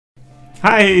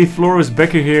Hi, Floris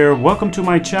Bekker here. Welcome to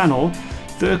my channel.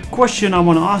 The question I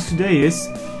want to ask today is,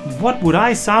 what would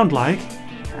I sound like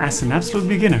as an absolute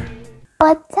beginner?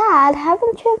 But Dad,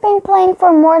 haven't you been playing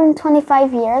for more than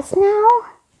 25 years now?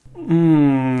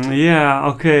 Yeah,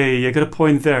 okay, you got a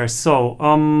point there. So,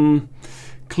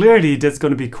 clearly that's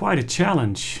going to be quite a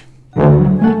challenge.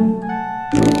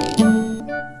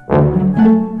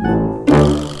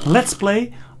 Let's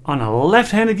play on a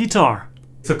left-handed guitar.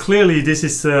 So clearly this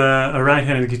is a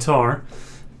right-handed guitar,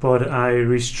 but I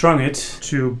restrung it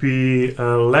to be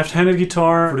a left-handed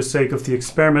guitar for the sake of the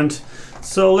experiment.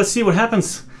 So let's see what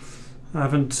happens. I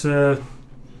haven't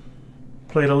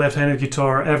played a left-handed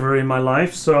guitar ever in my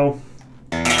life, so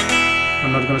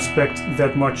I'm not going to expect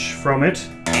that much from it.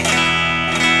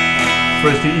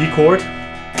 First the E chord.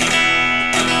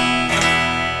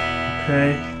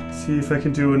 Okay, see if I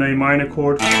can do an A minor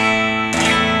chord.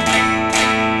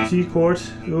 G chord.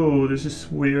 Oh, this is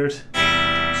weird.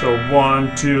 So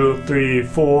 1, 2, 3,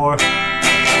 4.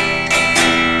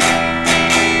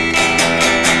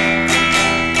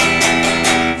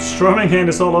 Strumming hand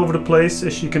is all over the place,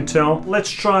 as you can tell.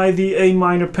 Let's try the A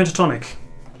minor pentatonic.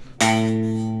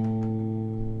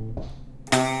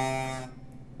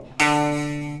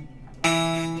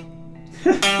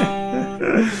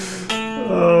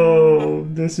 Oh,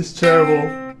 this is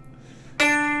terrible.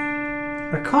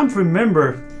 I can't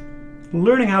remember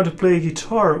learning how to play a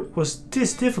guitar was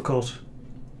this difficult.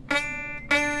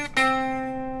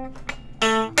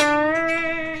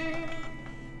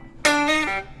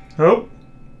 Oh.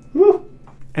 Woo.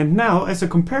 And now, as a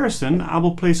comparison, I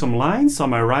will play some lines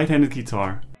on my right-handed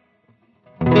guitar.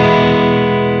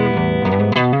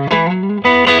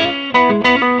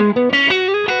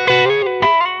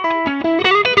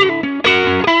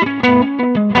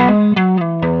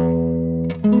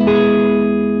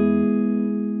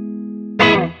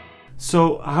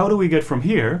 So how do we get from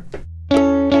here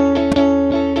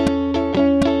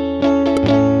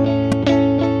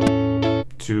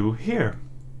to here?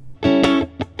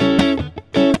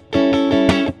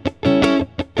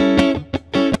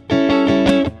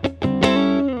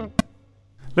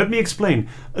 Let me explain.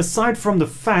 Aside from the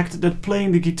fact that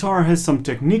playing the guitar has some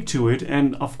technique to it,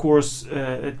 and of course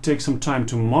it takes some time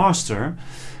to master,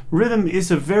 rhythm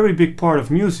is a very big part of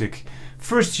music.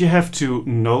 First, you have to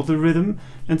know the rhythm,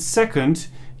 and second,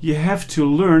 you have to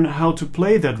learn how to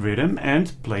play that rhythm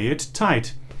and play it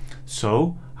tight.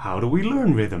 So, how do we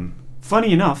learn rhythm?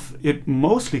 Funny enough, it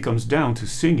mostly comes down to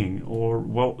singing, or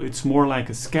well, it's more like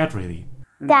a scat really.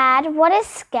 Dad, what is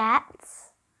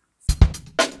scats?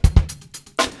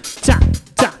 Ta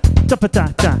ta ta pa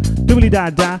ta ta doobly da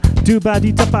da doo ba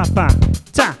dee ta pa pa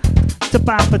ta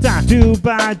pa pa ta doo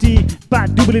ba dee ba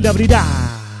doobly da da.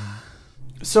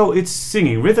 So it's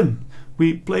singing rhythm.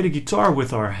 We play the guitar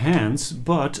with our hands,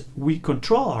 but we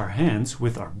control our hands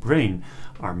with our brain,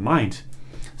 our mind.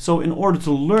 So in order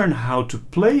to learn how to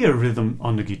play a rhythm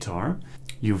on the guitar,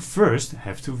 you first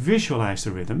have to visualize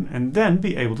the rhythm and then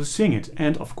be able to sing it,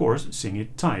 and of course sing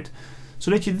it tight,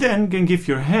 so that you then can give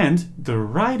your hand the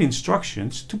right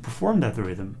instructions to perform that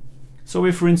rhythm. So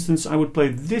if, for instance, I would play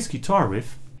this guitar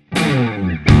riff,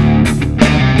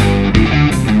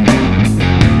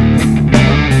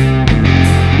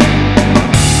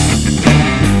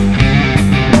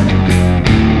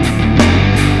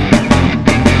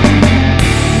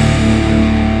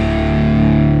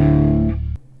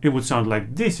 it would sound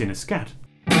like this in a scat.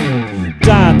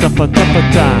 Da ta pa ta pa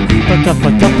ta pa ta pa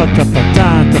ta pa ta pa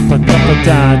ta ta pa ta pa ta pa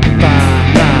ta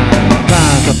ta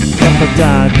ta pa ta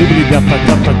doobly da pa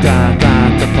ta pa ta ta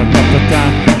ta pa ta pa ta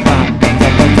pa ta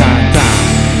pa ta ta.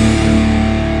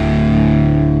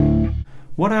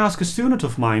 When I ask a student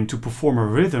of mine to perform a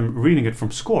rhythm reading it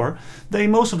from score, they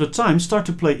most of the time start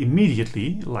to play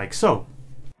immediately, like so.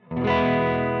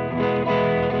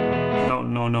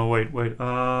 No, wait.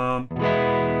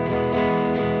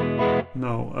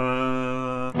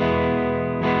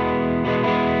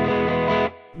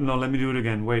 No, let me do it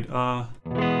again. Wait, no,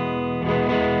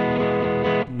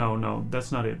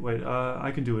 that's not it. Wait,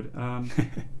 I can do it.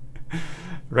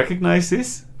 Recognize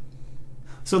this?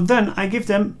 So then I give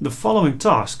them the following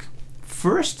task.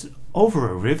 First, over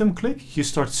a rhythm click, you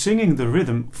start singing the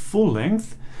rhythm full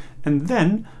length, and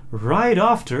then right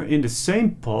after, in the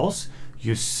same pulse,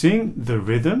 you sing the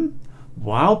rhythm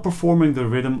while performing the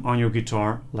rhythm on your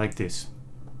guitar like this.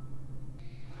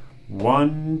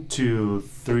 1, 2,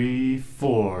 3,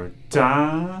 4.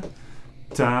 Ta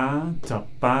ta ta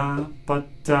pa pa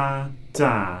ta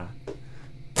ta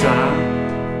ta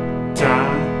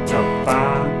ta ta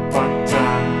pa pa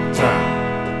ta ta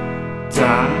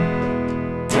ta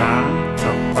ta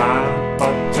ta pa pa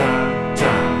ta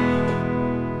ta.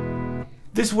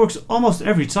 This works almost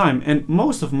every time, and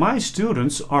most of my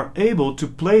students are able to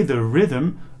play the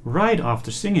rhythm right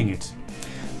after singing it.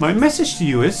 My message to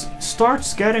you is, start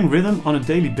scatting rhythm on a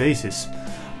daily basis.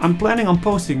 I'm planning on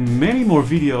posting many more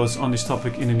videos on this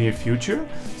topic in the near future,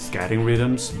 scatting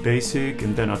rhythms, basic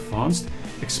and then advanced,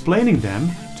 explaining them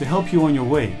to help you on your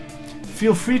way.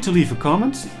 Feel free to leave a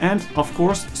comment and, of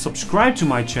course, subscribe to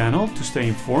my channel to stay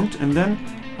informed, and then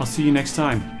I'll see you next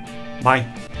time.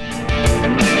 Bye!